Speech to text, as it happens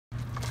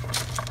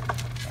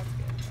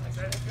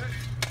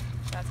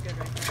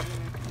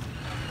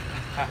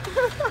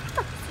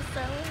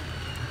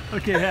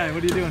Okay, hi,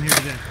 what are you doing here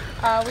today?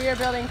 We are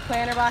building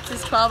planter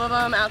boxes, 12 of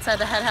them, outside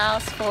the head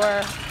house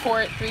for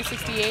HORT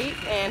 368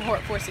 and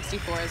HORT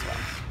 464 as well.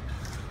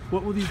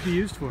 What will these be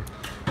used for?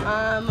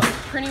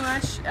 Pretty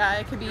much,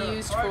 it could be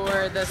used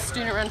for the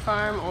student-run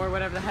farm or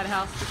whatever the head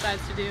house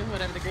decides to do,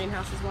 whatever the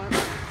greenhouses want.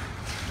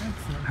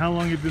 Excellent. How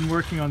long have you been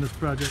working on this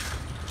project?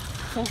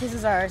 I think this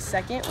is our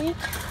second week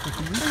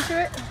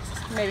into it.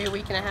 Maybe a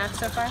week and a half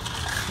so far.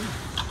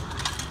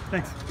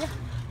 Thanks. Yeah.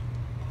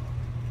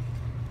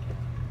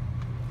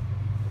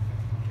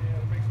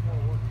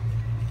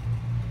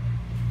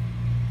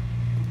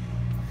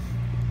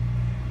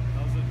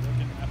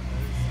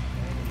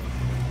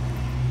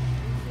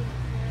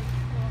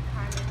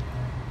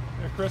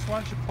 Chris,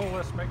 why don't you pull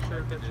this, make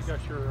sure that you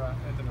got your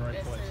end in the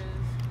right place.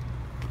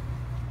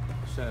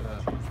 Set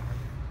up.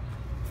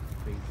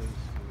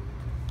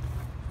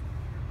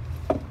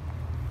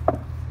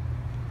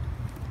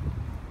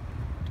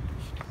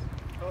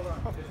 Hold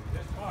on.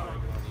 This